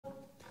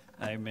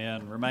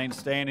Amen. Remain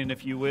standing,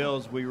 if you will,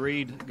 as we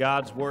read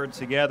God's Word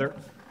together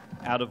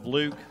out of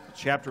Luke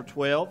chapter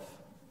 12.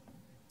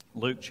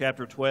 Luke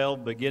chapter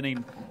 12,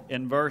 beginning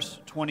in verse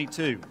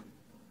 22.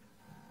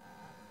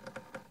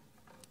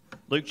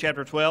 Luke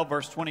chapter 12,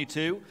 verse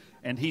 22,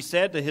 "And he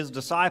said to his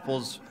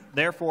disciples,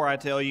 Therefore I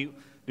tell you,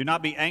 do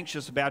not be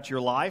anxious about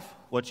your life,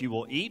 what you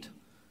will eat,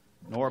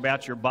 nor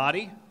about your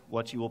body,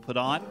 what you will put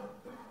on.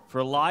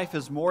 For life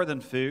is more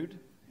than food,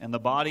 and the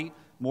body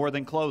more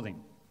than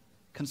clothing.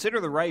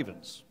 Consider the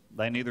ravens.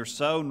 They neither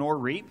sow nor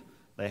reap.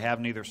 They have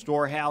neither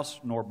storehouse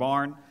nor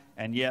barn,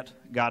 and yet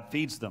God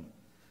feeds them.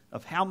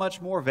 Of how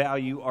much more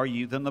value are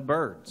you than the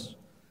birds?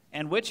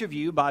 And which of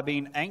you, by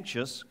being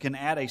anxious, can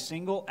add a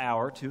single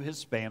hour to his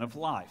span of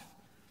life?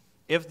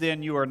 If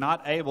then you are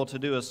not able to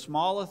do as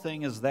small a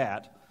thing as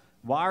that,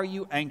 why are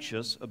you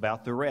anxious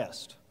about the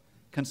rest?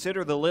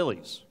 Consider the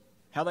lilies,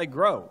 how they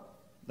grow.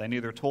 They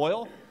neither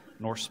toil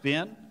nor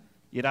spin.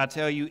 Yet I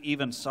tell you,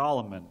 even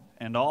Solomon,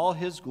 in all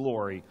his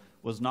glory,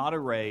 was not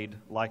arrayed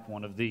like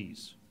one of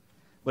these.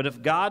 But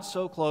if God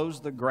so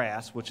clothes the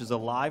grass, which is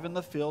alive in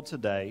the field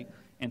today,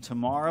 and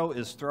tomorrow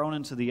is thrown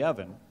into the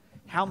oven,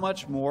 how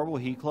much more will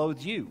he clothe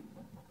you,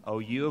 O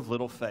you of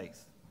little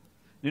faith?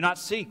 Do not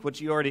seek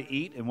what you are to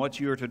eat and what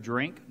you are to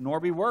drink, nor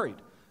be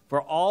worried. For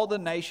all the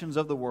nations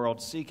of the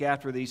world seek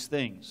after these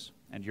things,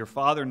 and your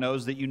Father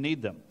knows that you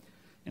need them.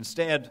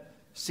 Instead,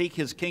 seek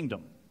his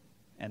kingdom,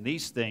 and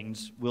these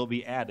things will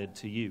be added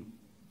to you.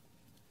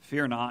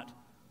 Fear not,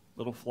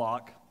 little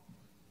flock,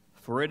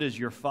 for it is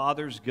your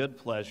Father's good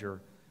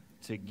pleasure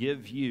to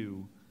give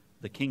you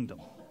the kingdom.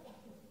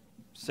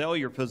 Sell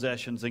your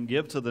possessions and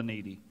give to the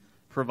needy.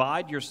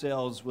 Provide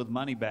yourselves with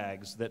money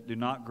bags that do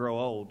not grow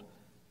old,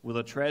 with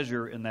a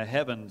treasure in the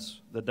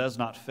heavens that does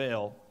not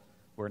fail,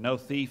 where no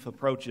thief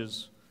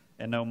approaches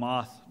and no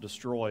moth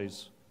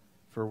destroys.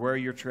 For where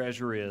your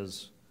treasure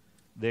is,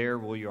 there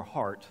will your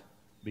heart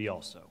be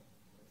also."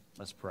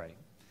 Let's pray.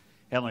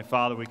 Heavenly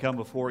Father, we come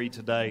before you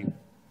today,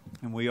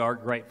 and we are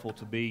grateful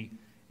to be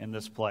in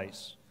this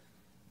place,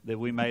 that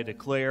we may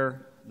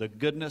declare the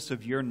goodness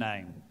of your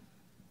name,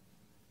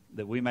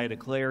 that we may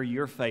declare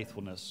your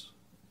faithfulness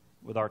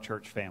with our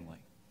church family.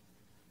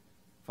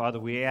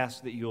 Father, we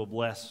ask that you will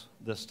bless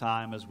this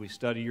time as we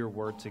study your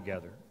word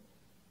together.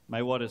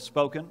 May what is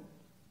spoken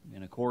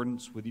in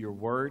accordance with your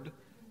word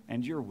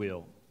and your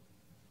will.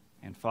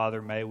 And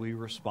Father, may we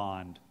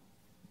respond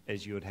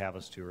as you would have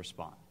us to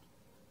respond.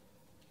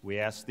 We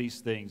ask these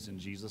things in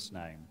Jesus'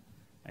 name.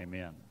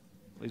 Amen.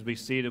 Please be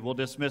seated. We'll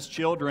dismiss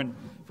children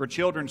for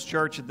Children's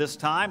Church at this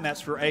time.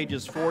 That's for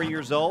ages 4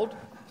 years old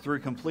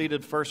through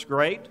completed first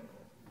grade.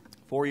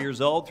 4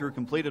 years old through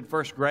completed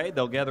first grade.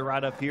 They'll gather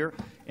right up here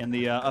in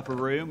the upper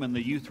room, in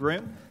the youth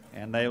room,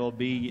 and they will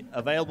be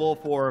available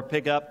for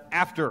pickup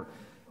after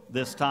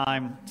this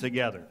time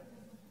together.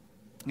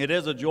 It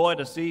is a joy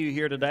to see you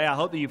here today. I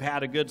hope that you've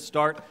had a good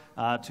start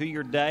to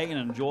your day and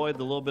enjoyed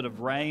the little bit of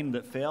rain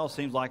that fell.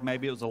 Seems like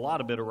maybe it was a lot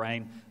of bit of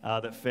rain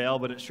that fell,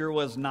 but it sure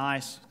was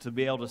nice to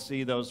be able to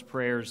see those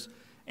prayers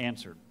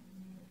answered.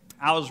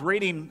 I was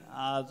reading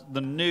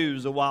the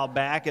news a while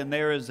back, and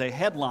there is a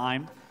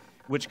headline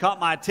which caught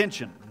my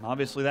attention.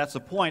 Obviously, that's the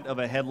point of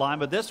a headline,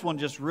 but this one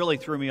just really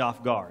threw me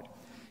off guard.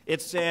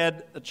 It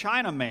said, "The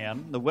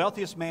Chinaman, the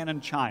wealthiest man in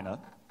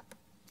China,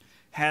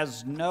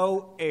 has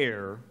no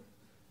heir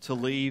to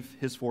leave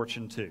his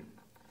fortune to."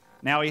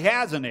 Now, he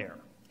has an heir.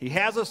 He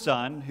has a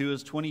son who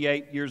is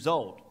 28 years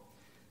old.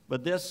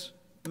 But this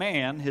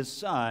man, his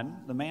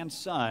son, the man's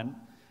son,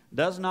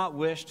 does not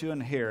wish to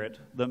inherit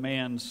the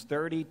man's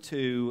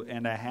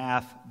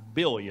 $32.5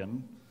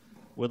 billion,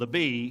 with a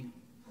B,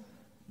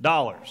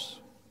 dollars.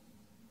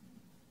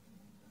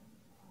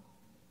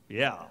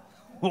 Yeah,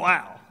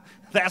 wow.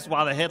 That's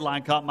why the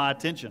headline caught my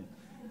attention.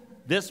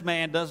 This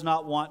man does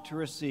not want to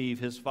receive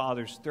his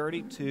father's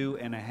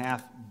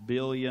 $32.5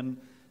 billion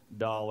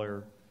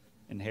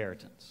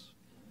inheritance.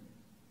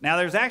 Now,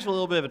 there's actually a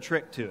little bit of a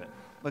trick to it,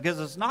 because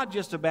it's not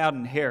just about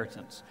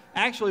inheritance.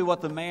 Actually,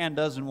 what the man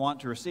doesn't want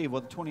to receive,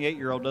 what the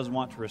 28-year-old doesn't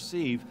want to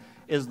receive,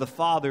 is the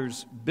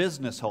father's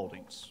business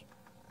holdings.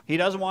 He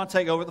doesn't want to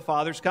take over the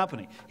father's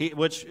company,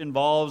 which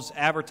involves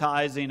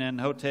advertising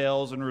and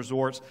hotels and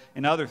resorts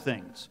and other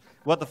things.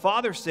 What the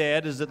father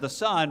said is that the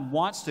son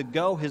wants to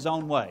go his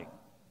own way,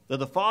 that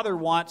the father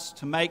wants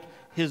to make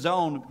his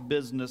own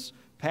business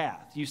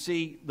path. You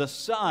see, the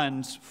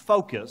son's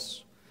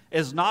focus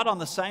is not on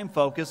the same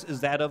focus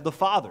as that of the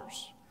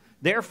father's.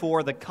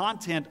 Therefore, the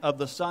content of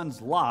the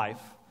son's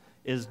life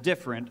is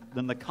different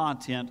than the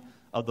content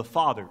of the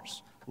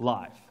father's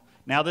life.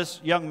 Now, this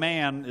young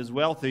man is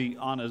wealthy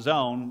on his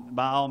own.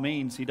 By all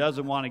means, he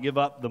doesn't want to give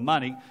up the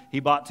money. He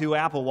bought 2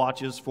 Apple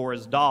Watches for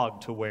his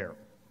dog to wear.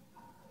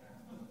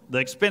 The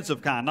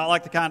expensive kind, not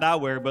like the kind I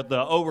wear, but the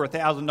over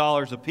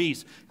 $1,000 a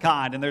piece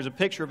kind. And there's a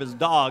picture of his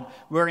dog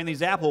wearing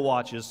these Apple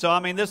Watches. So,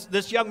 I mean,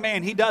 this young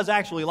man, he does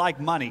actually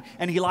like money,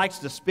 and he likes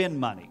to spend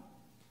money.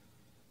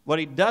 What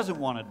he doesn't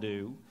want to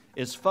do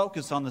is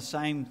focus on the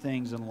same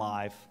things in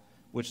life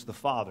which the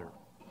father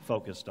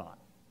focused on.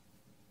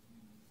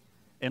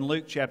 In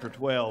Luke chapter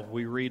 12,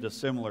 we read a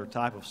similar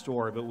type of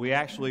story, but we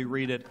actually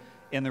read it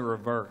in the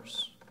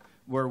reverse,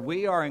 where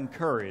we are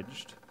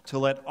encouraged to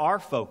let our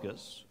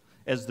focus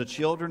as the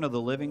children of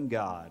the living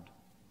God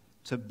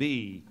to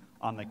be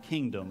on the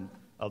kingdom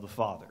of the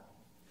Father.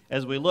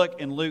 As we look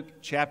in Luke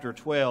chapter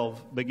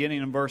 12,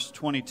 beginning in verse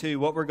 22,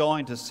 what we're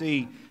going to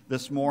see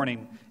this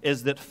morning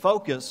is that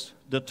focus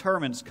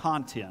determines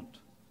content,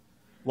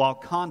 while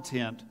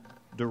content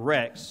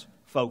directs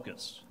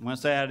focus. I'm going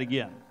to say that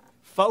again.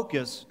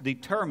 Focus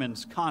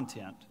determines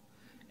content,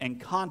 and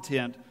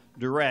content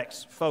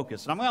directs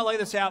focus. And I'm going to lay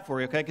this out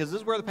for you, okay, because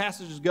this is where the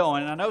passage is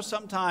going. And I know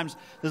sometimes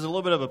there's a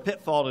little bit of a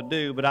pitfall to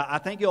do, but I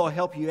think it'll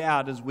help you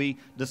out as we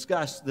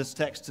discuss this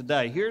text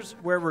today. Here's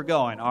where we're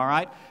going, all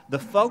right? The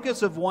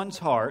focus of one's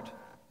heart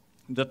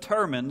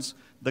determines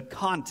the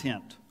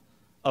content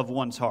of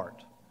one's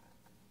heart.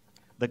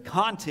 The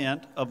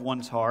content of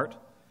one's heart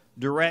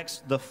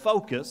directs the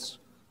focus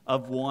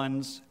of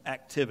one's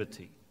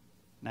activity.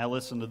 Now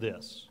listen to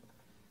this.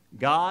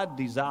 God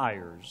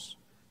desires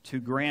to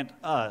grant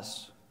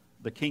us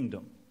the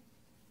kingdom.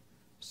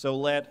 So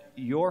let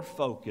your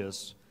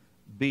focus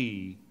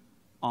be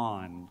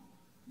on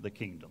the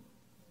kingdom.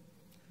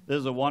 This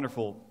is a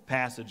wonderful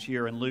passage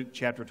here in Luke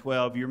chapter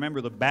 12. You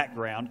remember the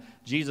background.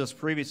 Jesus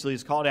previously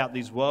has called out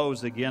these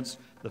woes against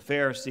the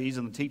Pharisees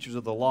and the teachers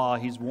of the law.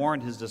 He's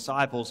warned his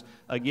disciples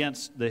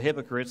against the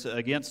hypocrites,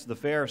 against the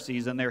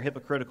Pharisees and their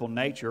hypocritical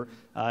nature.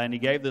 And he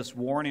gave this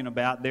warning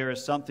about there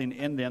is something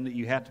in them that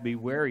you have to be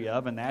wary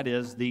of, and that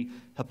is the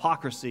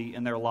hypocrisy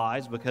in their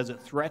lives, because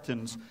it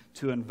threatens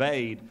to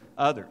invade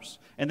others.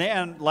 And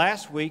then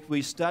last week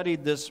we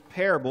studied this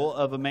parable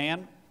of a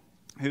man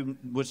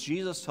which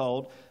Jesus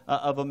told,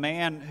 of a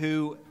man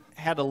who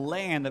had a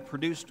land that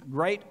produced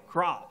great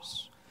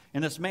crops.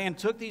 And this man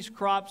took these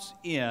crops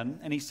in,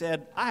 and he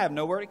said, I have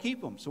nowhere to keep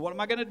them. So what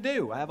am I going to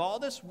do? I have all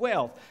this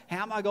wealth.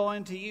 How am I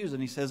going to use it?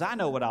 And he says, I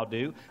know what I'll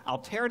do. I'll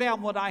tear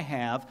down what I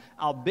have.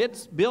 I'll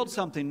build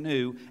something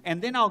new,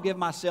 and then I'll give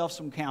myself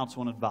some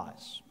counsel and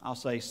advice. I'll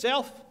say,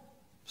 self,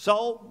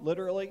 soul,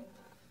 literally,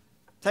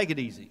 take it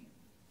easy.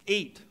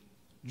 Eat,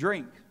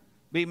 drink,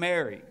 be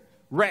merry,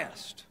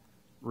 rest,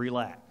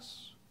 relax.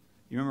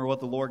 You remember what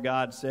the Lord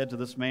God said to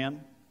this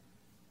man?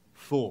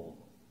 Fool,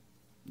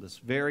 this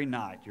very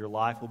night your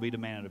life will be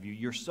demanded of you.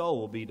 Your soul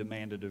will be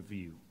demanded of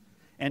you.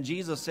 And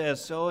Jesus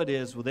says, so it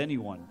is with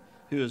anyone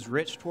who is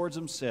rich towards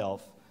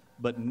himself,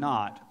 but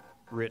not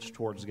rich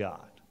towards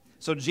God.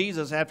 So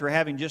Jesus, after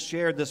having just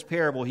shared this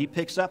parable, he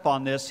picks up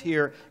on this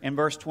here in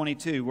verse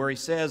 22, where he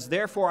says,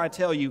 therefore I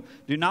tell you,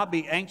 do not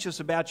be anxious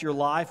about your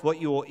life,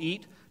 what you will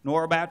eat,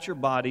 nor about your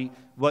body,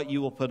 what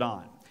you will put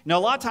on. Now, a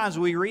lot of times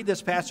we read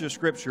this passage of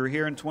Scripture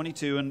here in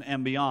 22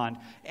 and beyond,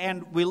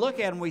 and we look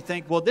at it and we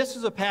think, well, this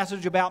is a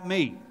passage about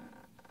me.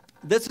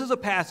 This is a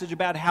passage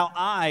about how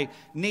I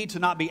need to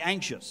not be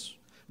anxious,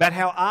 about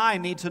how I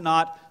need to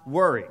not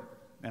worry.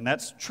 And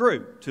that's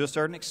true to a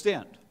certain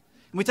extent.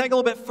 And we take a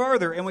little bit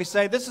further and we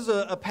say, this is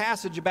a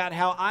passage about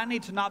how I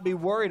need to not be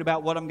worried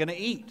about what I'm going to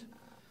eat.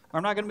 Or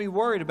I'm not going to be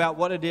worried about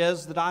what it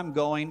is that I'm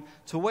going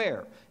to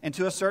wear. And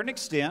to a certain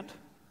extent,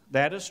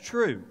 that is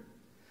true.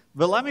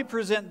 But let me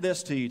present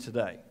this to you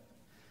today.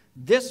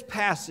 This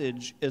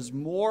passage is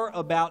more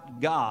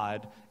about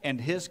God and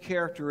His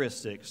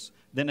characteristics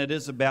than it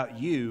is about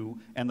you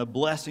and the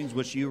blessings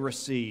which you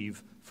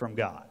receive from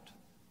God.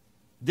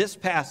 This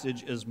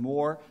passage is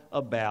more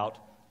about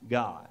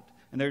God.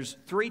 And there's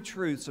three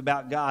truths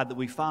about God that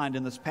we find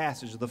in this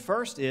passage. The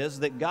first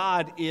is that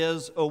God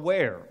is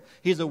aware.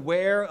 He's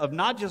aware of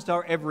not just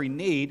our every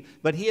need,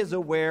 but He is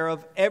aware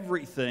of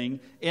everything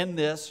in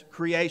this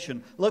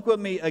creation. Look with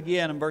me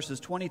again in verses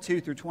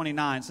 22 through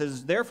 29. It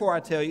says, therefore I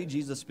tell you,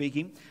 Jesus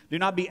speaking, do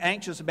not be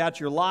anxious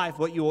about your life,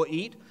 what you will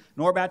eat,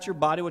 nor about your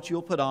body, what you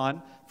will put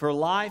on. For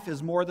life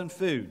is more than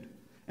food,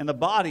 and the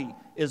body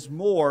is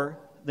more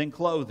than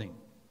clothing.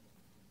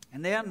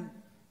 And then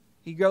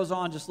he goes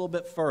on just a little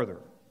bit further.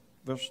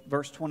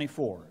 Verse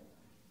 24,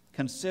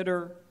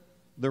 consider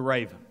the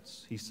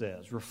ravens, he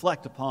says.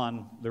 Reflect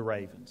upon the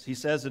ravens. He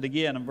says it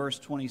again in verse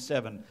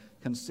 27,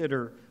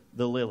 consider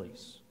the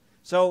lilies.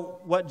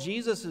 So what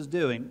Jesus is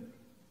doing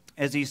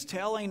is He's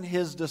telling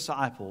His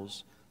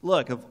disciples,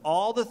 look, of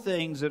all the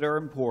things that are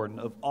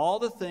important, of all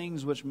the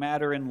things which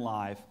matter in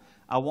life,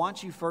 I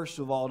want you first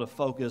of all to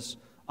focus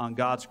on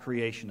God's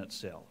creation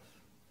itself.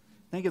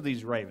 Think of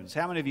these ravens.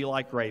 How many of you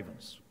like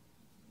ravens?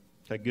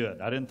 Okay,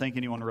 good. I didn't think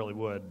anyone really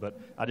would, but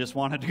I just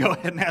wanted to go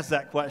ahead and ask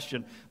that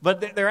question.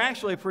 But they're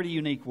actually a pretty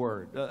unique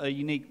a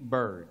unique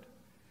bird.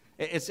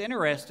 It's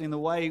interesting the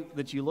way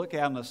that you look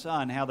out in the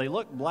sun, how they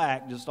look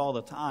black just all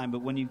the time,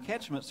 but when you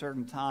catch them at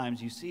certain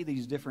times, you see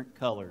these different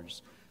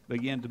colors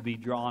begin to be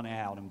drawn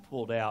out and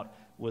pulled out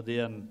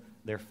within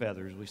their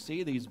feathers. We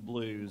see these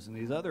blues and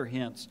these other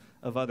hints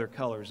of other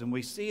colors, and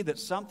we see that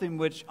something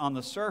which on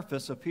the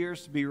surface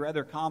appears to be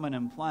rather common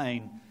and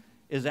plain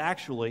is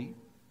actually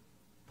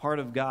part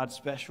of God's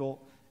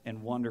special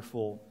and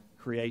wonderful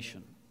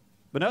creation.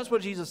 But notice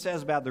what Jesus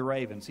says about the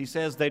ravens. He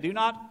says, they do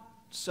not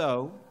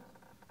sow,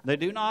 they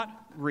do not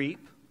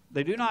reap,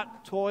 they do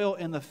not toil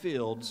in the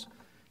fields,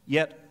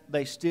 yet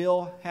they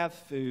still have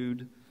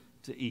food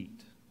to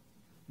eat.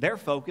 Their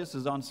focus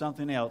is on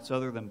something else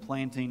other than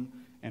planting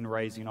and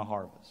raising a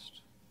harvest.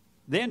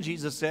 Then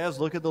Jesus says,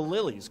 look at the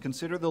lilies.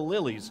 Consider the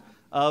lilies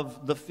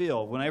of the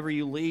field. Whenever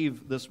you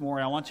leave this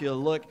morning, I want you to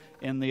look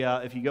in the,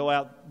 if you go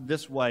out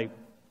this way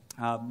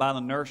by the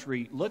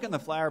nursery, look in the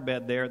flower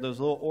bed there, those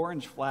little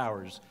orange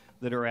flowers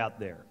that are out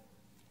there.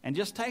 And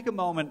just take a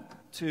moment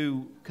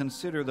to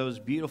consider those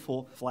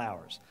beautiful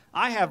flowers.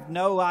 I have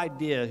no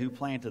idea who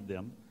planted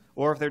them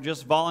or if they're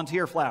just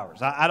volunteer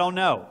flowers. I don't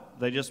know.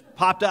 They just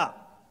popped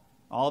up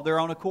all of their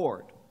own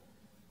accord.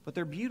 But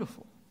they're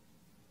beautiful.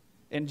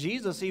 And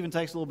Jesus even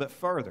takes a little bit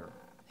further.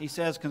 He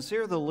says,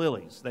 consider the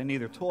lilies. They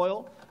neither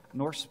toil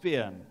nor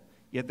spin,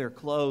 yet they're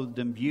clothed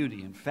in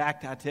beauty. In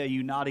fact, I tell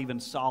you, not even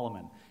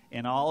Solomon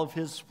in all of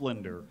his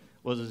splendor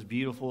was as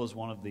beautiful as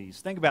one of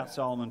these. Think about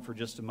Solomon for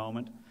just a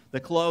moment.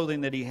 The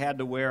clothing that he had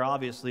to wear,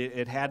 obviously,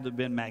 it had to have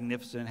been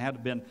magnificent. It had to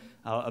have been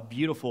a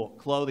beautiful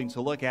clothing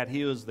to look at.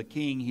 He was the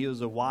king. He was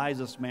the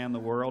wisest man in the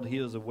world. He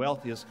was the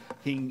wealthiest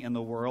king in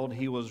the world.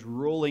 He was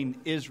ruling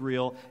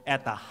Israel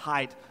at the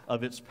height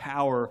of its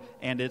power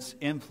and its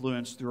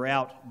influence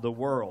throughout the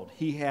world.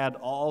 He had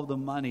all the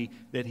money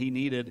that he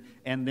needed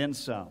and then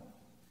some.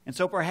 And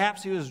so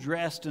perhaps he was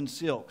dressed in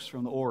silks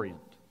from the Orient.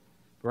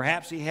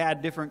 Perhaps he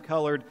had different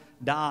colored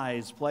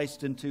dyes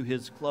placed into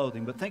his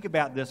clothing. But think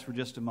about this for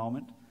just a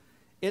moment.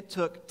 It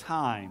took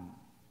time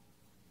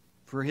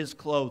for his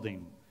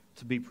clothing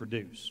to be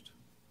produced.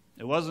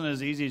 It wasn't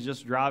as easy as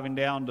just driving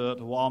down to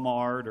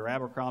Walmart or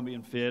Abercrombie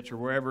and Fitch or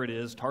wherever it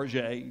is,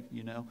 Target,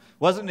 you know. It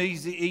wasn't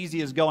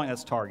easy as going,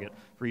 that's Target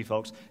for you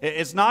folks.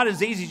 It's not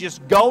as easy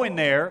just going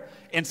there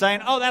and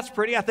saying, oh, that's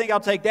pretty, I think I'll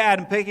take that,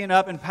 and picking it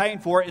up and paying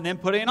for it and then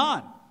putting it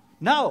on.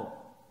 No.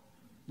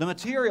 The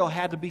material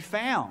had to be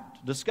found,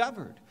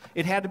 discovered.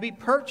 It had to be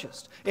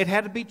purchased. It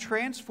had to be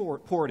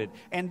transported.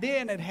 And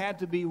then it had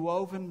to be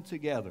woven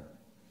together,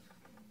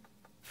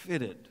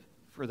 fitted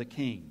for the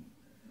king.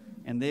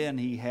 And then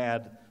he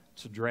had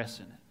to dress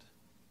in it.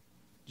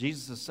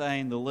 Jesus is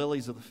saying the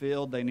lilies of the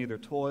field, they neither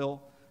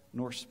toil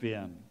nor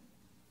spin.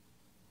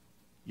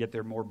 Yet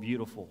they're more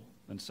beautiful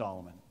than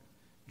Solomon,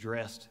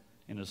 dressed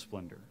in his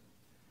splendor.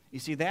 You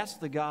see, that's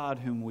the God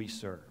whom we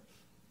serve.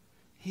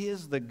 He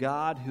is the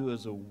God who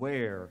is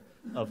aware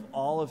of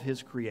all of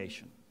his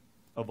creation,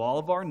 of all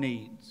of our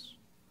needs,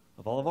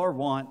 of all of our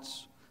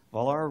wants,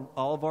 all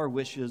of our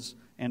wishes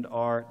and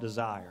our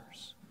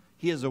desires.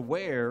 He is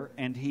aware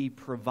and he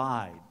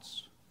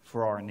provides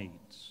for our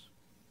needs.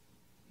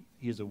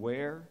 He is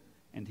aware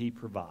and he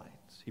provides.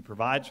 He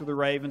provides for the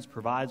ravens,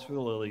 provides for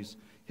the lilies.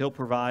 He'll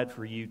provide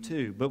for you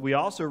too. But we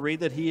also read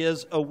that he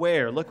is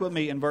aware. Look with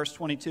me in verse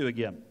 22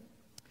 again.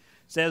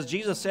 It says,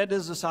 Jesus said to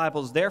his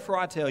disciples, therefore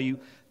I tell you,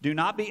 do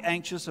not be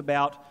anxious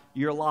about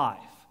your life.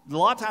 A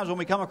lot of times when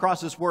we come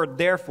across this word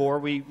therefore,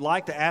 we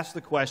like to ask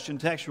the question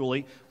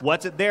textually,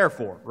 what's it there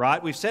for,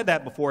 right? We've said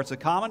that before. It's a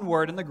common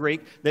word in the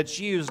Greek that's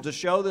used to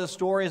show the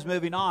story is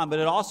moving on, but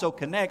it also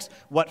connects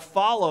what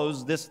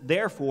follows this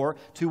therefore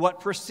to what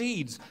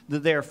precedes the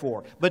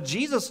therefore. But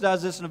Jesus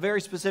does this in a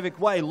very specific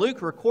way.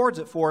 Luke records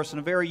it for us in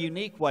a very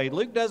unique way.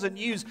 Luke doesn't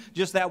use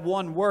just that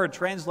one word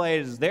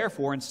translated as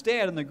therefore.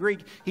 Instead, in the Greek,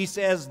 he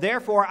says,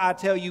 therefore I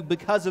tell you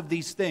because of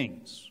these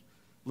things.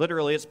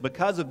 Literally, it's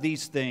because of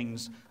these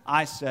things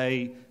I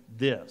say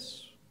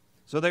this.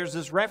 So there's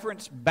this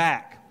reference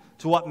back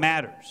to what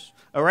matters.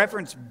 A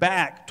reference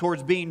back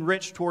towards being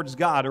rich towards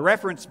God. A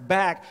reference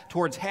back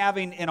towards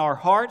having in our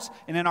hearts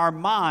and in our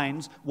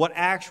minds what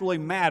actually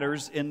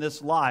matters in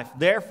this life.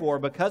 Therefore,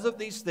 because of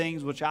these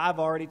things which I've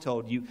already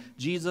told you,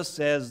 Jesus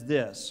says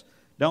this.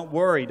 Don't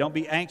worry, don't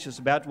be anxious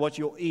about what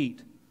you'll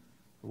eat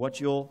or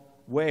what you'll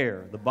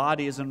wear. The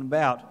body isn't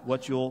about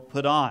what you'll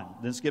put on.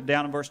 Then skip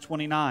down to verse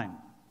 29.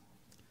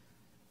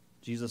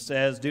 Jesus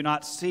says, do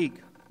not seek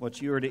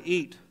what you are to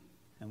eat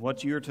and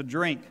what you are to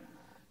drink,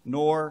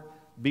 nor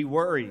be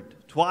worried.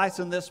 Twice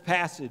in this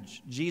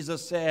passage,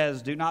 Jesus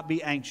says, do not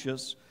be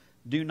anxious,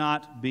 do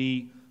not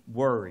be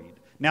worried.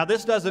 Now,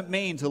 this doesn't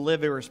mean to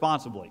live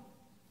irresponsibly.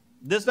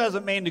 This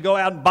doesn't mean to go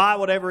out and buy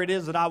whatever it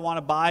is that I want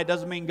to buy. It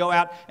doesn't mean go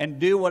out and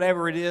do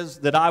whatever it is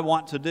that I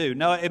want to do.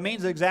 No, it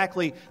means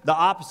exactly the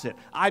opposite.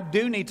 I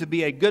do need to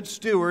be a good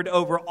steward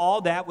over all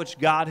that which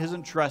God has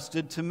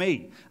entrusted to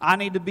me. I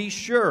need to be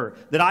sure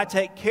that I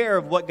take care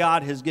of what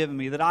God has given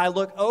me, that I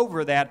look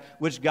over that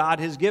which God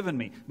has given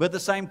me. But at the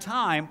same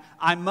time,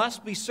 I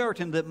must be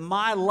certain that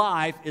my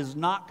life is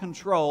not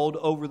controlled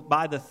over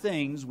by the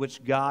things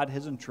which God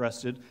has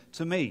entrusted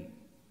to me,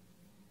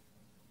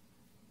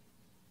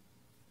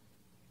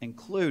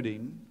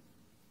 including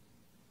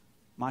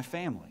my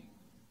family.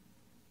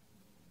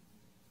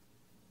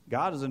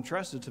 God has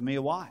entrusted to me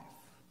a wife.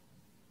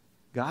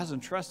 God has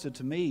entrusted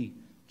to me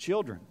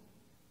children.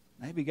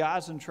 Maybe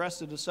God's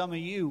entrusted to some of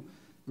you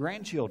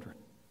grandchildren.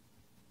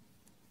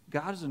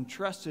 God has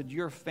entrusted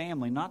your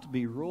family not to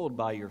be ruled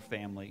by your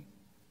family,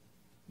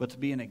 but to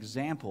be an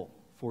example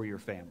for your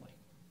family.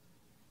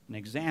 An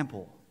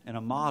example and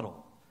a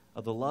model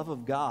of the love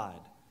of God,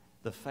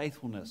 the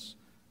faithfulness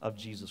of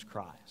Jesus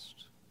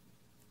Christ.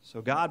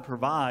 So God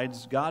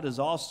provides. God is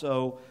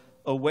also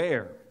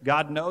aware.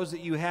 God knows that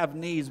you have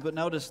needs, but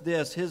notice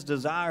this, His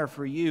desire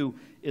for you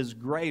is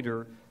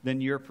greater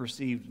than your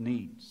perceived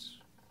needs.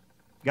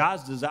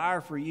 God's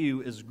desire for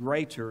you is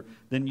greater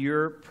than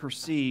your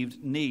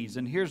perceived needs.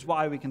 And here's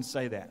why we can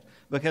say that.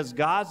 Because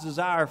God's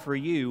desire for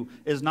you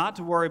is not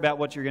to worry about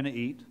what you're going to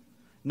eat,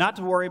 not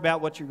to worry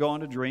about what you're going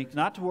to drink,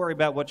 not to worry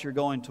about what you're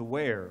going to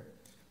wear,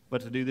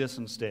 but to do this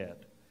instead.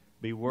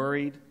 Be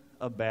worried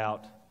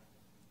about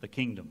the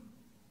kingdom.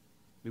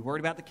 Be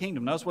worried about the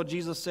kingdom. Notice what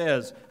Jesus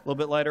says a little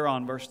bit later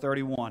on, verse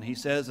 31. He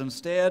says,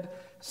 instead,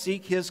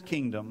 seek His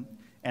kingdom,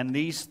 and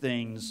these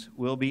things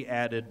will be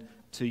added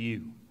to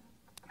you.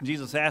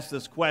 Jesus asked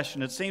this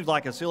question. It seems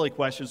like a silly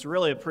question. It's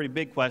really a pretty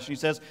big question. He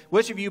says,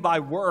 which of you by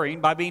worrying,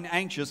 by being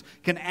anxious,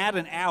 can add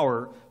an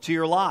hour to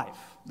your life?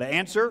 The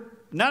answer,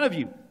 none of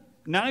you.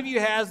 None of you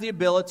has the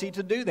ability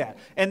to do that.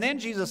 And then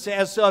Jesus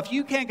says, so if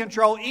you can't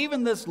control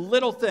even this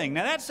little thing.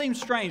 Now that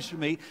seems strange to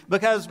me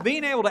because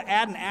being able to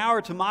add an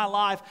hour to my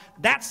life,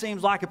 that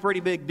seems like a pretty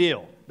big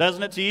deal.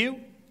 Doesn't it to you?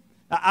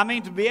 I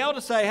mean, to be able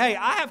to say, hey,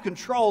 I have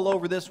control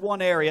over this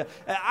one area.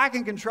 I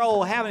can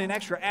control having an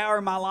extra hour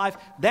in my life.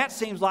 That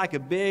seems like a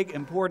big,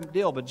 important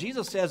deal. But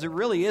Jesus says it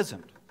really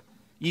isn't.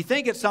 You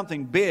think it's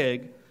something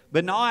big,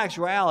 but in all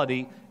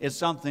actuality, it's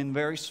something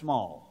very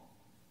small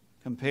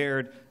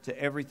compared to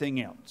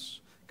everything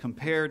else,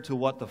 compared to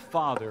what the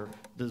Father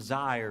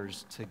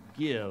desires to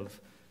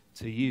give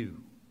to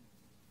you.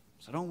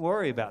 So don't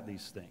worry about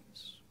these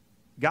things.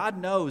 God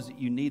knows that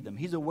you need them.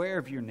 He's aware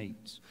of your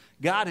needs.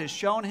 God has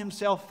shown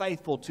Himself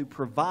faithful to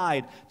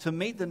provide, to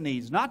meet the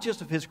needs, not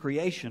just of His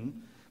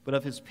creation, but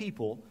of His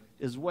people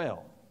as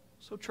well.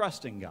 So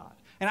trust in God.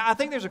 And I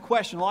think there's a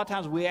question a lot of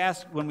times we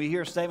ask when we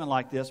hear a statement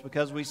like this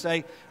because we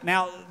say,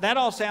 now that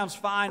all sounds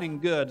fine and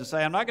good to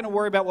say, I'm not going to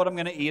worry about what I'm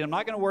going to eat. I'm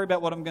not going to worry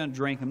about what I'm going to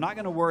drink. I'm not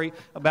going to worry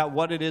about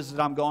what it is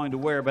that I'm going to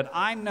wear. But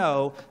I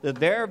know that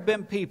there have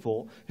been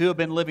people who have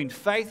been living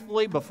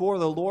faithfully before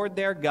the Lord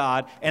their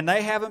God, and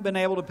they haven't been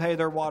able to pay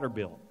their water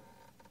bill.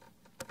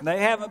 They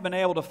haven't been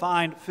able to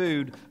find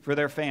food for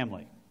their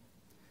family.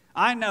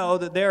 I know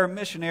that there are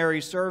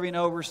missionaries serving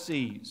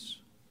overseas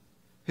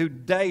who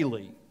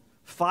daily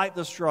fight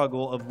the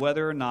struggle of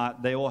whether or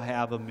not they will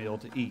have a meal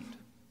to eat.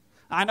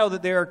 I know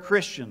that there are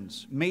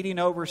Christians meeting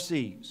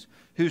overseas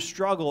who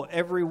struggle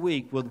every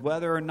week with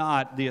whether or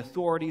not the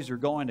authorities are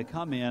going to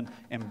come in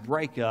and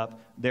break up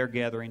their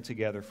gathering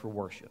together for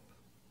worship.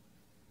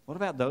 What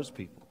about those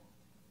people?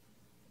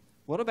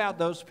 What about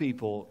those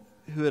people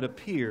who it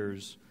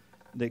appears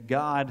that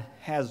God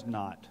has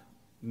not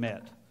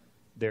met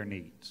their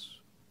needs?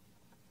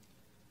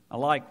 I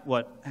like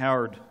what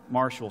Howard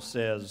Marshall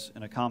says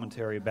in a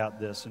commentary about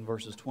this in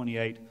verses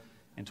 28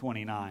 and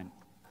 29.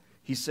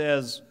 He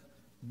says,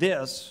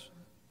 this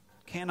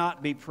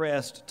cannot be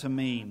pressed to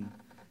mean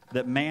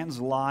that man's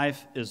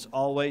life is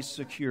always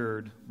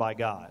secured by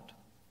God.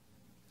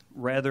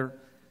 Rather,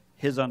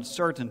 his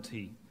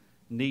uncertainty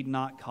need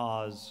not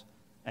cause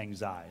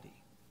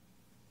anxiety.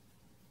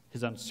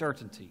 His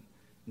uncertainty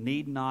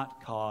need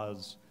not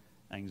cause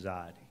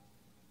anxiety.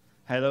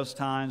 Hey, those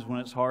times when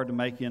it's hard to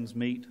make ends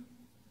meet,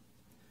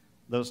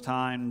 those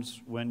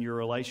times when your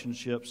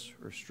relationships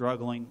are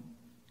struggling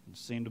and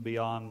seem to be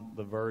on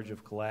the verge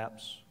of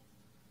collapse,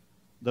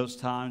 those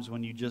times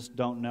when you just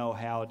don't know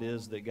how it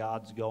is that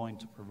God's going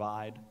to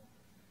provide,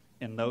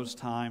 in those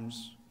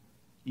times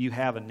you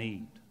have a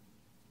need.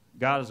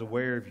 God is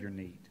aware of your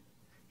need.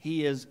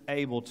 He is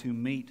able to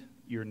meet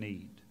your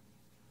need.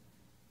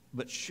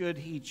 But should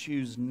He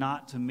choose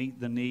not to meet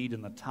the need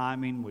in the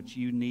timing which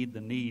you need the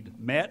need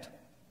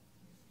met,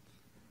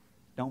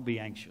 don't be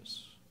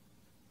anxious.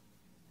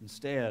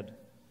 Instead,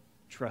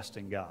 trust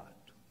in God,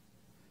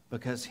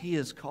 because He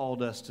has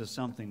called us to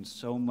something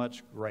so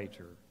much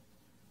greater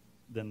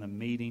than the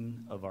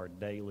meeting of our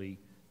daily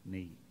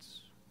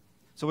needs.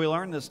 So we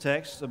learn this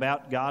text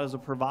about God as a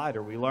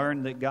provider. We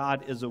learn that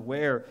God is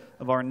aware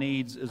of our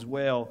needs as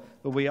well.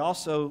 But we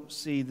also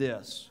see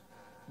this,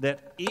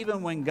 that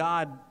even when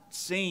God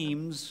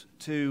seems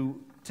to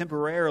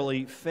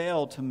temporarily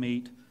fail to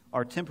meet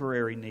our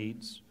temporary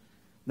needs,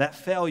 that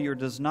failure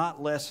does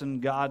not lessen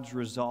God's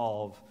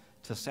resolve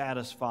to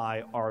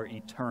satisfy our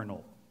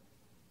eternal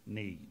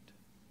need.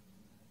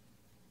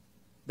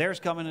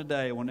 There's coming a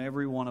day when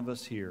every one of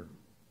us here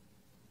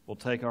will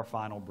take our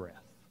final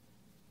breath.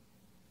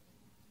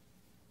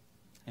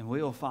 And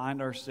we will find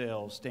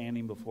ourselves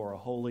standing before a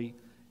holy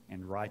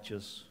and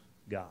righteous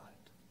God.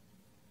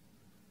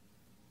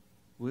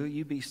 Will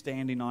you be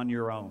standing on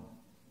your own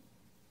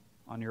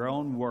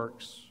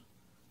works,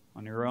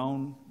 on your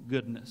own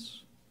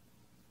goodness?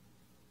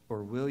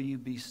 Or will you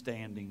be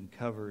standing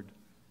covered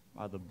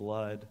by the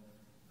blood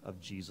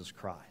of Jesus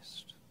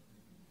Christ?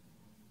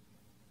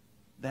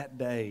 That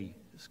day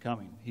is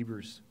coming.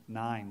 Hebrews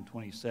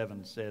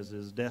 9:27 says, it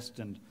is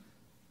destined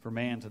for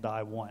man to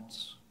die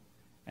once,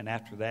 and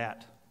after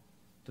that,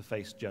 to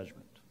face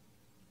judgment.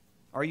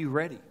 Are you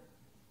ready?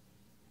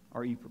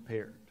 Are you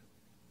prepared?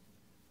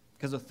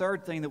 Because the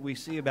third thing that we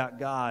see about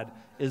God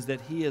is that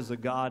He is a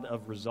God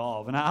of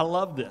resolve. And I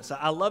love this.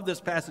 I love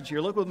this passage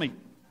here. Look with me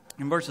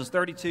in verses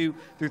 32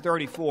 through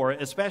 34,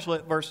 especially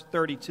at verse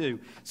 32.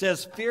 It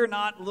says, "Fear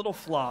not, little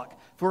flock,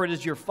 for it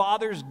is your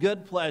Father's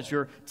good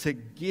pleasure to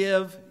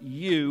give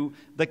you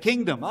the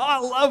kingdom." Oh, I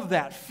love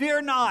that.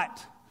 Fear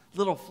not,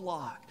 little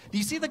flock. Do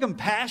you see the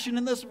compassion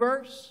in this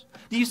verse?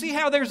 Do you see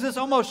how there's this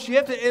almost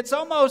shift? It's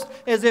almost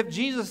as if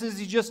Jesus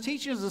is just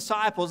teaching his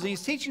disciples.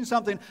 He's teaching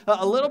something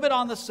a little bit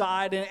on the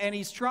side, and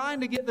he's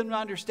trying to get them to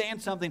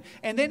understand something.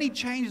 And then he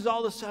changes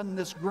all of a sudden.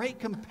 This great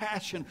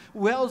compassion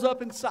wells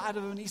up inside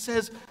of him. And he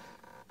says,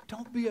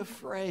 "Don't be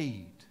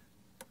afraid,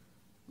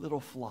 little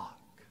flock."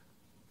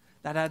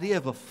 That idea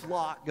of a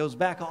flock goes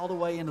back all the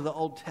way into the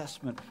Old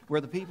Testament,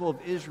 where the people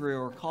of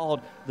Israel are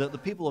called, the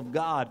people of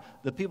God,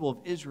 the people of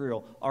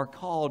Israel are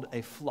called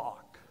a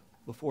flock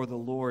before the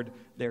Lord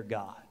their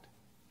God.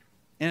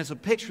 And it's a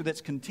picture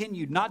that's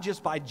continued not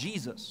just by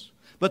Jesus,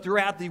 but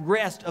throughout the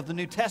rest of the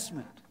New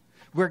Testament,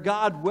 where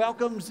God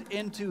welcomes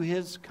into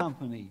His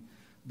company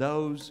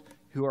those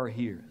who are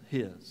here,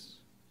 His.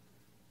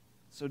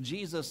 So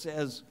Jesus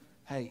says,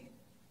 hey,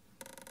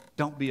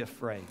 don't be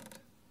afraid,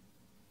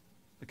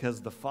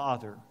 because the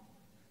Father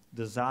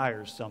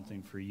desires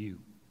something for you.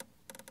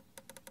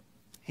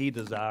 He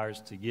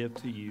desires to give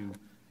to you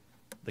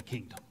the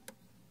kingdom.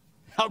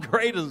 How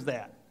great is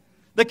that?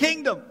 The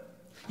kingdom.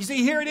 You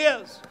see, here it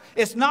is.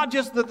 It's not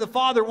just that the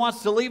Father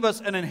wants to leave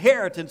us an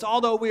inheritance,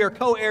 although we are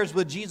co-heirs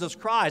with Jesus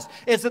Christ.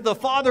 It's that the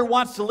Father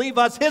wants to leave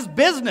us His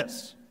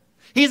business.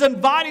 He's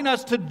inviting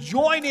us to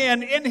join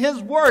in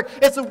His work.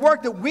 It's a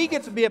work that we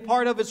get to be a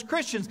part of as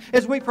Christians,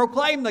 as we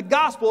proclaim the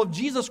gospel of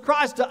Jesus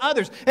Christ to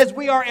others, as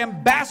we are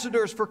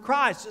ambassadors for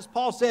Christ, as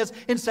Paul says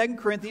in 2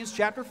 Corinthians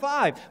chapter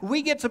 5.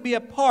 We get to be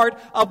a part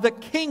of the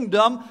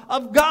kingdom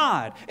of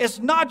God. It's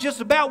not just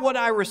about what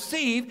I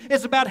receive,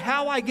 it's about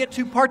how I get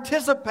to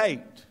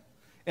participate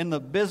in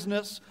the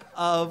business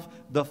of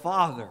the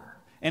Father.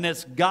 And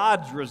it's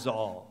God's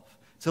resolve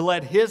to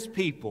let His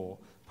people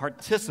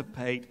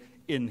participate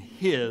in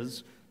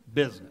His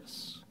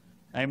business.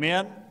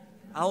 Amen?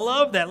 I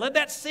love that. Let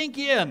that sink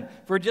in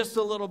for just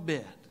a little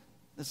bit.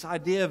 This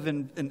idea of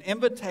an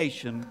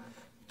invitation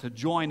to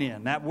join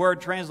in. That word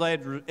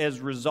translated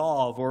as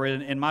resolve, or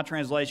in my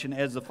translation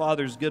as the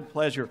Father's good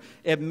pleasure,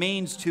 it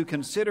means to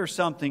consider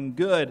something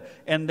good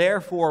and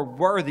therefore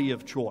worthy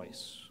of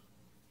choice.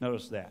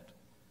 Notice that.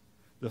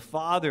 The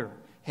Father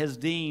has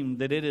deemed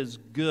that it is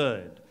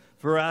good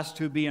for us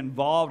to be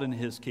involved in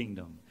His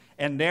kingdom.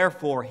 And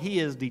therefore, He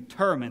is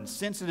determined,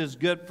 since it is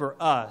good for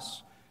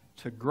us,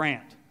 to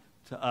grant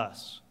to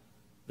us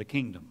the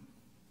kingdom.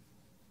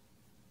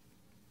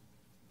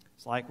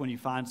 It's like when you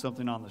find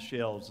something on the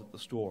shelves at the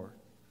store,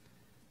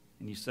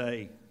 and you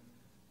say,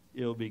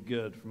 it'll be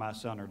good for my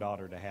son or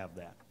daughter to have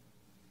that.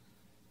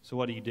 So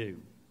what do?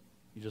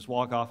 You just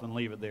walk off and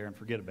leave it there and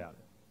forget about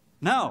it?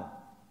 No.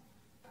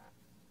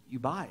 You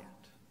buy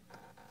it.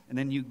 And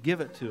then you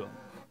give it to them,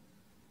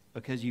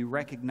 because you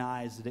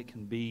recognize that it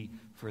can be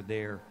for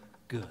their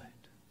good.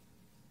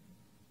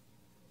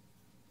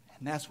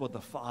 And that's what the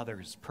Father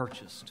has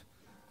purchased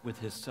with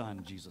His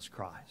Son, Jesus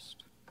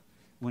Christ,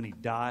 when He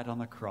died on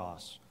the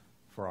cross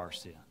for our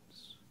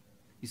sins.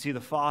 You see, the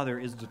Father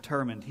is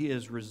determined. He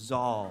is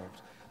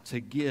resolved to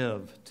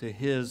give to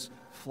His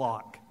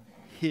flock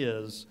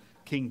His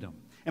kingdom.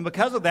 And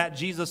because of that,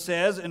 Jesus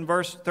says in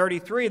verse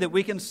 33 that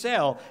we can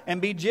sell and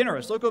be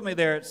generous. Look with me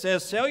there. It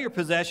says, "Sell your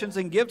possessions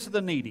and give to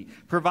the needy.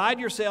 Provide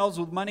yourselves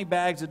with money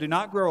bags that do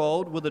not grow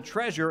old, with a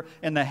treasure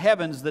in the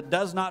heavens that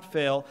does not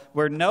fail,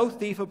 where no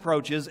thief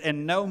approaches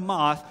and no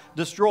moth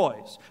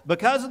destroys."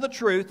 Because of the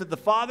truth that the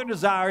Father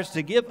desires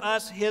to give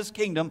us His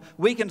kingdom,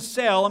 we can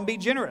sell and be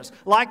generous.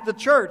 Like the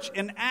church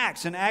in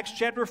Acts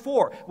chapter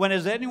 4, when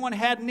as anyone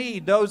had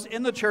need, those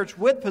in the church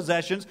with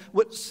possessions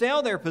would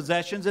sell their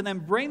possessions and then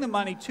bring the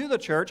money to the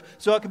church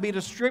so it could be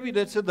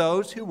distributed to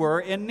those who were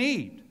in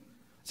need.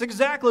 It's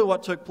exactly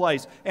what took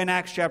place in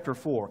Acts chapter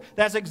 4.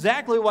 That's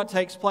exactly what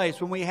takes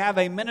place when we have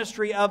a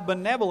ministry of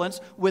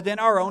benevolence within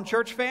our own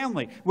church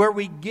family, where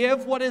we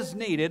give what is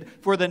needed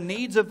for the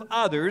needs of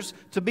others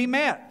to be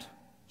met.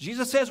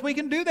 Jesus says we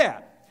can do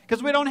that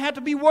because we don't have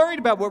to be worried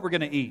about what we're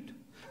going to eat.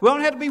 We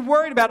don't have to be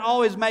worried about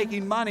always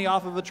making money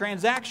off of a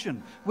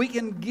transaction. We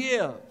can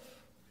give.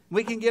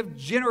 We can give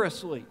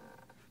generously,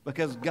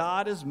 because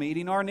God is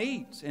meeting our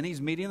needs, and He's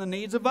meeting the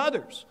needs of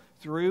others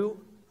through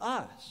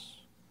us.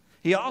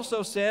 He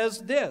also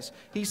says this.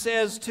 He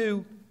says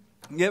to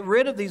get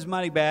rid of these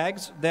money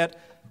bags that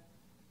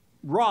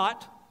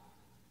rot,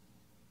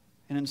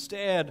 and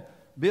instead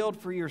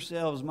build for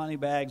yourselves money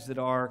bags that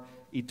are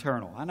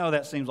eternal. I know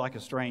that seems like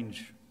a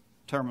strange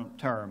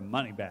term,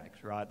 money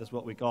bags, right? That's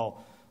what we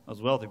call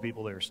those wealthy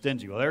people that are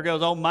stingy. Well, there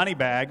goes old money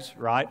bags,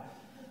 right?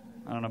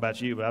 I don't know about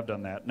you, but I've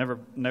done that.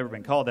 Never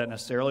been called that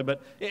necessarily,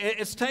 but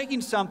it's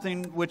taking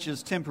something which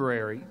is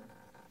temporary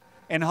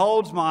and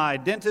holds my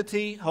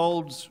identity,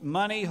 holds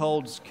money,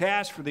 holds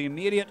cash for the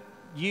immediate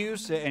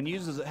use and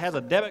has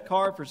a debit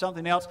card for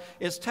something else,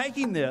 it's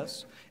taking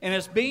this and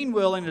it's being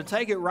willing to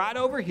take it right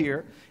over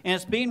here and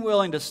it's being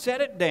willing to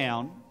set it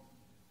down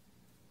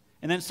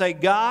and then say,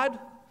 God,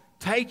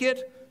 take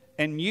it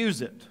and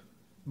use it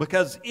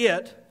because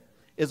it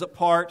is a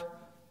part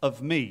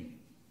of me.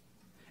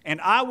 And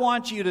I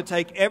want you to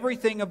take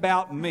everything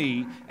about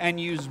me and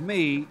use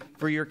me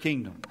for your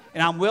kingdom.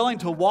 And I'm willing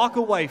to walk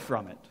away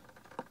from it.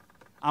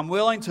 I'm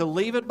willing to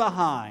leave it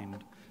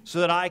behind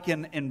so that I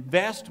can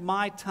invest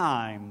my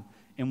time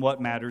in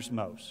what matters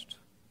most,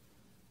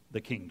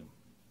 the kingdom.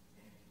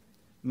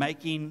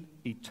 Making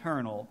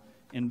eternal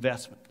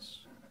investments.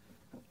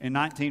 In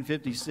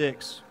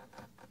 1956,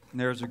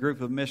 there was a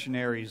group of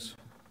missionaries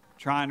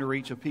trying to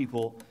reach a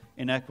people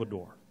in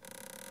Ecuador.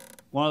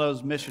 One of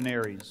those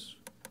missionaries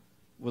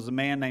was a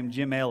man named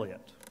Jim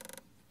Elliot.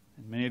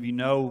 And many of you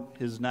know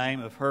his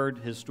name, have heard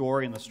his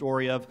story and the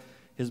story of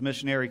his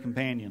missionary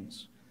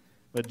companions.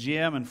 But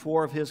Jim and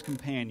 4 of his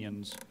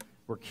companions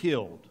were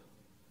killed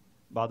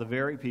by the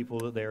very people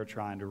that they were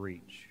trying to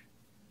reach.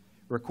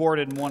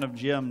 Recorded in one of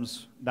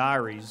Jim's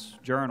diaries,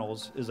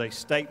 journals, is a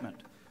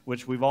statement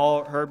which we've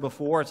all heard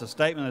before. It's a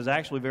statement that is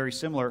actually very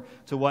similar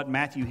to what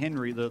Matthew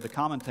Henry, the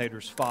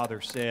commentator's father,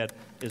 said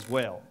as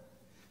well.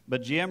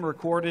 But Jim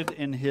recorded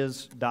in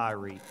his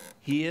diary,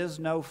 "He is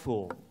no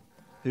fool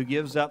who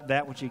gives up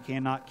that which he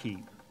cannot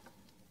keep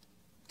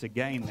to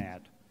gain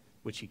that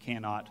which he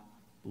cannot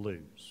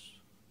lose."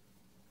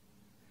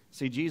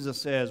 See, Jesus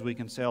says we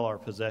can sell our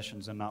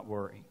possessions and not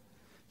worry.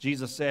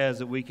 Jesus says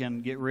that we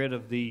can get rid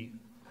of the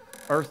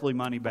earthly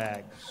money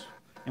bags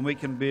and we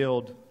can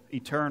build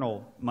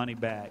eternal money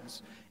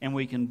bags. And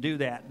we can do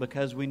that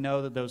because we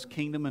know that those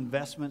kingdom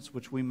investments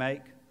which we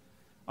make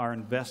are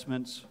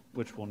investments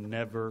which will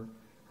never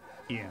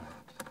end.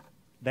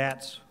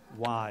 That's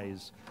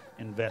wise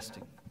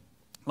investing.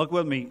 Look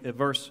with me at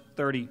verse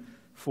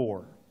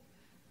 34.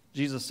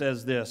 Jesus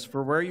says this,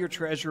 "For where your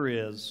treasure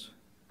is,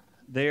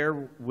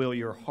 there will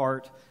your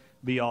heart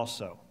be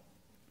also."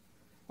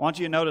 I want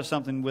you to notice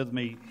something with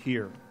me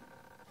here.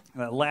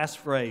 That last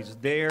phrase,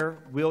 "there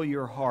will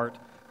your heart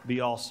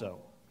be also."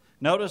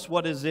 Notice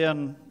what is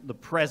in the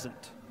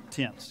present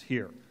tense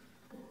here.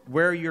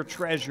 Where your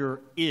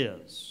treasure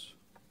is,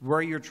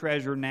 where your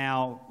treasure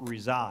now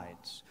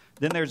resides.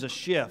 Then there's a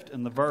shift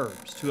in the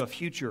verbs to a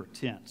future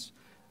tense.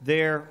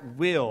 There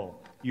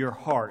will your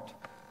heart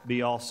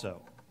be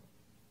also.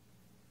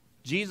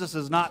 Jesus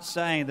is not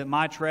saying that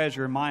my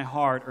treasure and my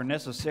heart are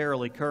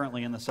necessarily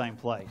currently in the same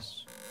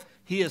place.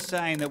 He is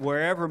saying that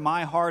wherever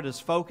my heart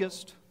is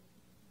focused,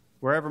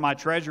 wherever my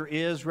treasure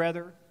is,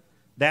 rather,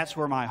 that's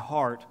where my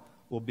heart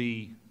will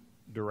be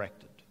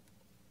directed.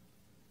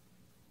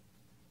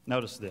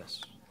 Notice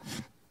this.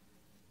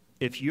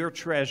 If your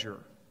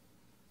treasure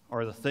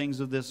are the things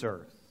of this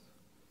earth,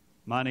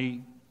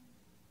 money,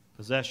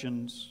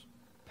 possessions,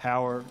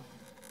 power,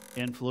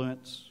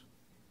 influence,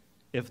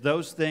 if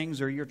those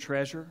things are your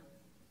treasure,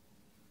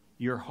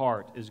 your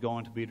heart is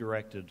going to be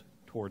directed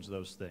towards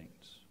those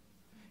things.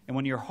 And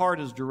when your heart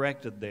is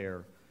directed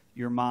there,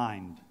 your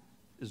mind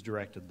is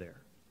directed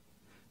there.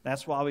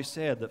 That's why we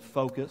said that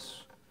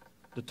focus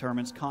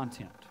determines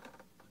content.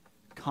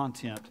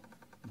 Content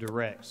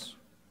directs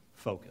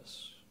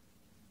focus.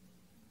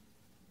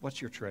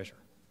 What's your treasure?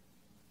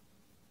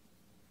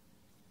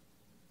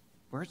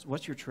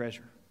 What's your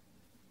treasure?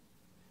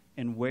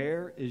 And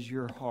where is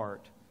your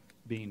heart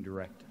being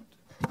directed?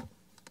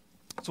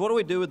 So what do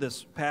we do with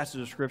this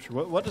passage of Scripture?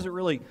 What does it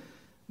really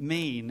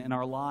mean in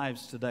our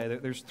lives today?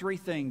 There's 3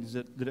 things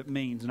that it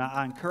means, and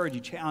I encourage you,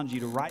 challenge you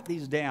to write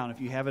these down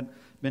if you haven't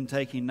been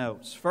taking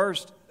notes.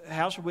 First,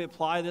 how should we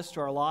apply this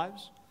to our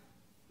lives?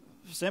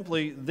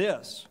 Simply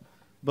this: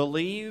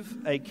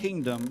 believe a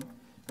kingdom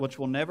which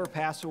will never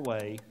pass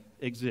away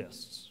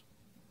exists.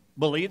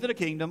 Believe that a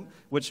kingdom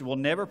which will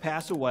never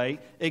pass away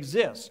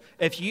exists.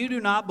 If you do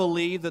not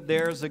believe that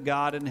there is a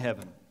God in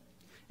heaven,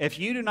 if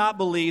you do not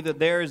believe that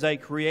there is a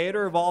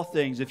creator of all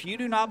things, if you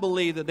do not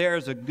believe that there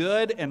is a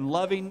good and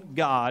loving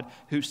God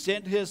who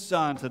sent His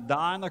Son to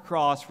die on the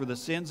cross for the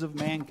sins of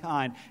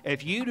mankind,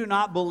 if you do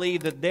not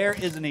believe that there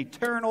is an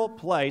eternal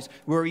place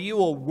where you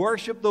will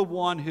worship the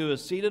one who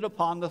is seated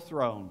upon the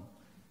throne,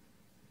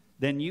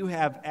 then you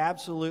have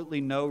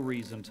absolutely no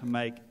reason to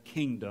make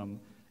kingdom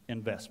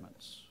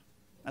investments.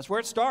 That's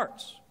where it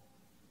starts.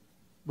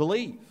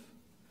 Believe.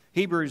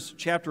 Hebrews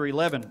chapter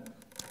 11,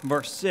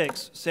 verse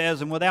 6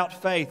 says, "And without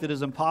faith it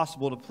is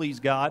impossible to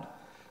please God,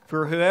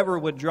 for whoever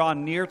would draw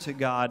near to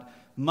God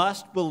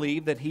must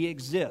believe that He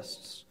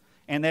exists,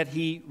 and that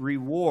He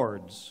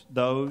rewards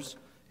those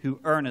who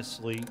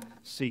earnestly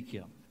seek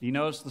Him." Do you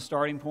notice the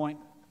starting point?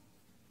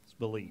 It's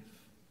belief.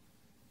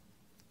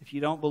 If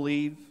you don't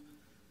believe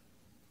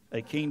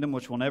a kingdom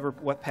which will never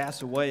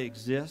pass away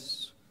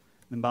exists,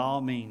 then by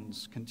all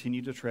means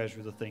continue to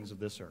treasure the things of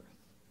this earth.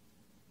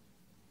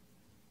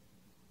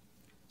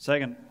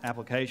 Second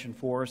application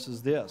for us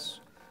is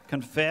this: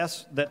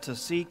 confess that to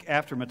seek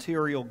after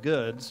material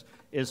goods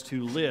is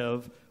to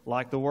live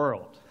like the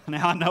world.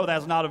 Now, I know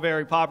that's not a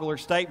very popular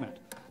statement,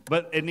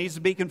 but it needs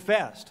to be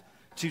confessed.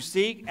 To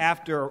seek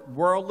after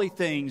worldly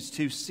things,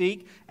 to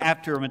seek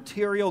after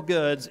material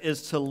goods,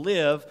 is to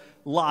live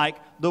like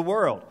the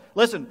world.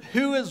 Listen,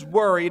 who is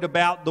worried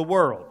about the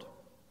world?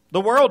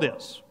 The world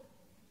is.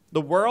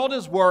 The world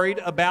is worried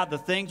about the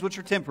things which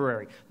are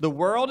temporary. The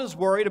world is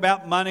worried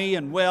about money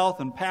and wealth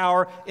and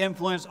power,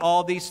 influence,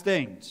 all these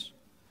things.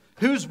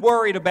 Who's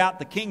worried about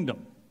the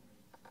kingdom?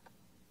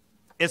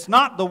 It's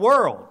not the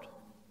world.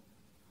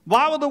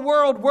 Why would the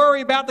world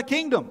worry about the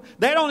kingdom?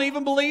 They don't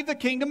even believe the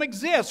kingdom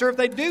exists. Or if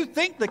they do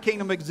think the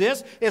kingdom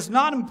exists, it's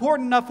not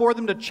important enough for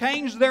them to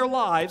change their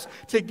lives,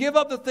 to give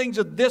up the things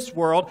of this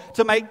world,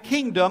 to make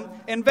kingdom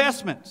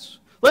investments.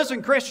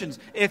 Listen, Christians,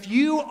 if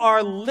you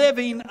are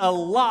living a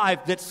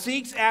life that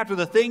seeks after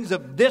the things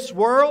of this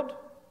world,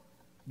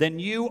 then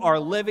you are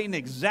living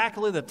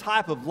exactly the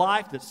type of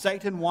life that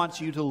Satan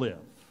wants you to live.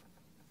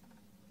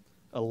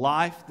 A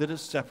life that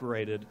is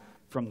separated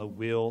from the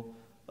will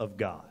of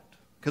God.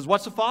 Because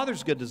what's the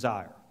Father's good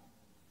desire?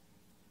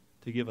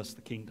 To give us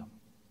the kingdom.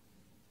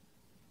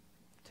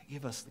 To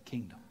give us the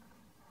kingdom.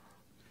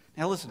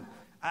 Now listen,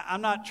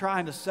 I'm not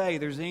trying to say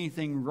there's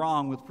anything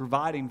wrong with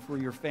providing for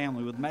your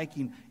family, with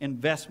making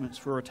investments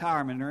for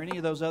retirement or any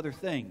of those other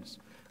things.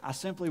 I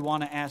simply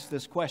want to ask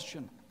this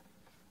question.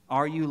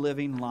 Are you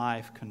living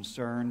life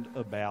concerned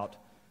about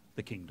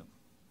the kingdom?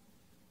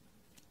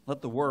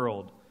 Let the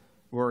world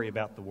worry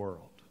about the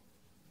world.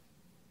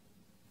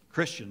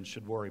 Christians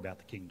should worry about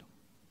the kingdom.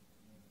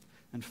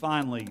 And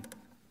finally,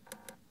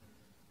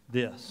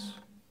 this.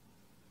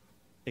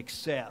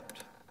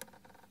 Accept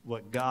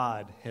what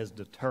God has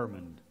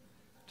determined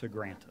to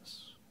grant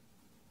us.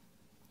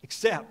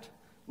 Accept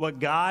what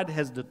God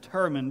has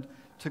determined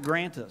to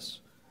grant us.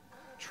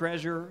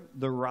 Treasure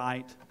the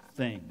right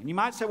thing. And you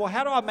might say, well,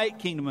 how do I make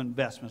kingdom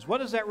investments? What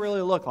does that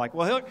really look like?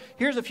 Well,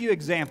 here's a few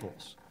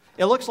examples.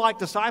 It looks like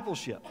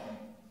discipleship.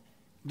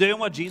 Doing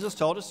what Jesus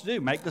told us to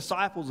do. Make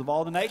disciples of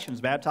all the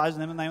nations, baptizing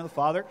them in the name of the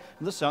Father,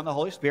 and the Son, and the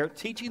Holy Spirit,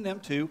 teaching them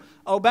to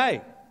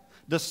obey.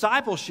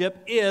 Discipleship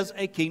is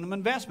a kingdom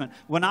investment.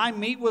 When I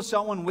meet with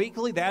someone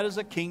weekly, that is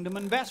a kingdom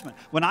investment.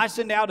 When I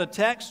send out a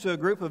text to a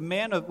group of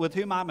men with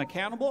whom I'm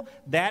accountable,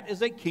 that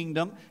is a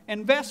kingdom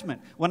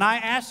investment. When I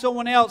ask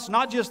someone else,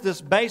 not just this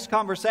base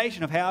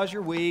conversation of how's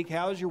your week,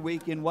 how's your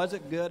weekend, was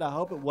it good, I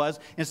hope it was.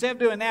 Instead of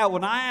doing that,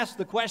 when I ask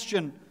the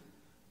question,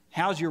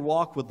 how's your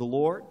walk with the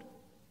Lord?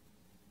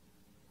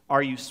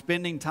 Are you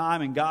spending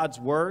time in God's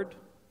Word?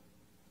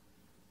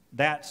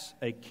 That's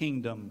a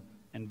kingdom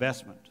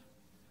investment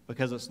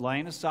because it's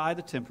laying aside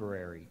the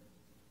temporary,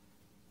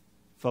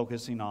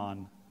 focusing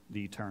on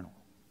the eternal.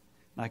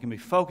 And I can be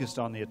focused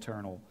on the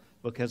eternal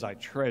because I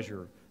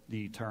treasure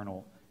the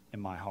eternal in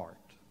my heart.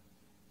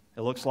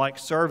 It looks like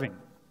serving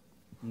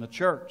in the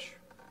church,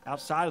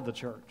 outside of the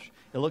church.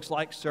 It looks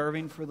like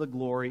serving for the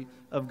glory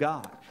of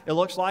God. It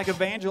looks like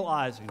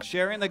evangelizing,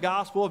 sharing the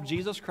gospel of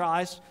Jesus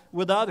Christ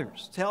with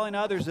others, telling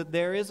others that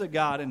there is a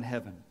God in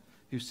heaven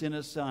who sent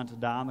His Son to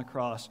die on the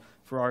cross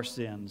for our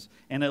sins.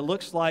 And it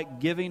looks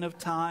like giving of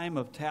time,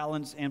 of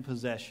talents, and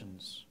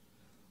possessions,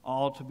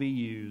 all to be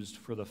used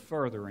for the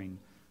furthering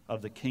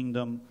of the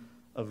kingdom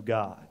of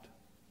God.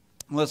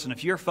 Listen,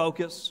 if your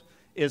focus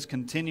is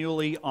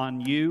continually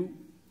on you,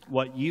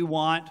 what you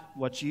want,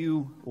 what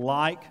you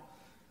like,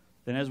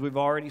 then as we've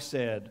already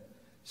said,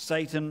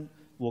 Satan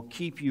will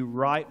keep you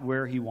right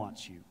where he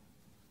wants you,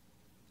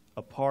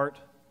 apart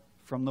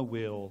from the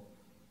will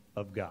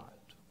of God.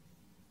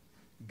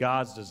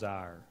 God's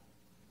desire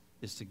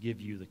is to give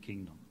you the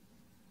kingdom.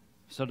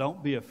 So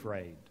don't be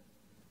afraid.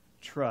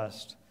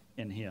 Trust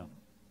in Him.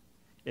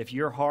 If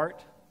your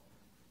heart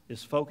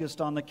is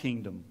focused on the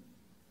kingdom,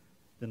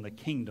 then the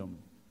kingdom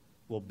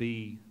will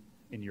be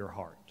in your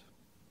heart.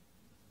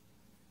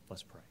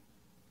 Let's pray.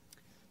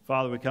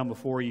 Father, we come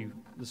before you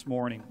this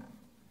morning,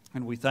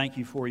 and we thank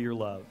you for your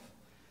love.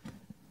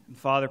 And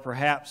Father,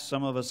 perhaps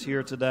some of us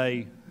here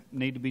today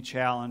need to be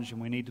challenged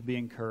and we need to be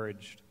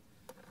encouraged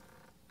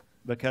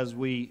because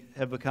we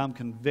have become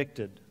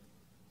convicted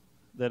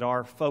that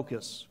our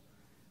focus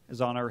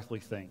is on earthly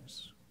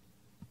things.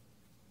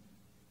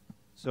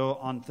 So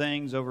on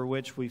things over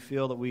which we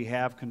feel that we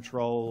have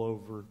control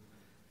over,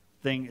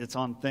 it's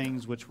on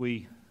things which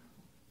we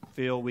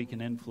feel we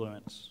can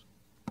influence.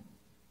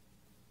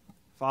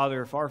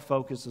 Father, if our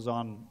focus is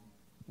on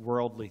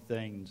worldly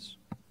things,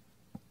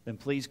 then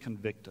please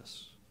convict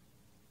us.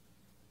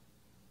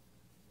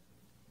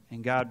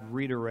 And God,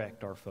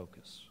 redirect our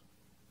focus.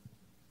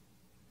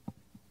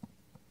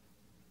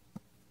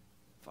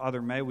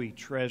 Father, may we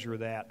treasure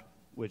that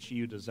which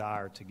you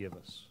desire to give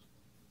us,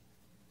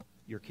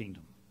 your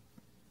kingdom.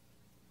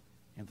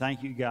 And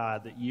thank you,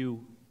 God, that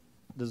you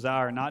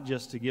desire not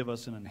just to give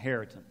us an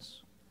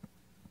inheritance,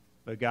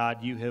 but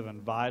God, you have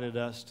invited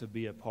us to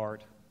be a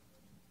part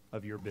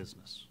of your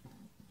business.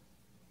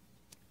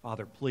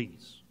 Father,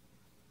 please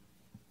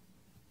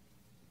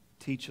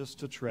teach us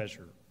to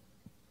treasure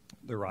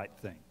the right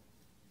thing.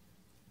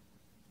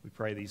 We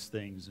pray these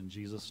things in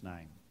Jesus'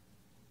 name.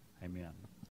 Amen.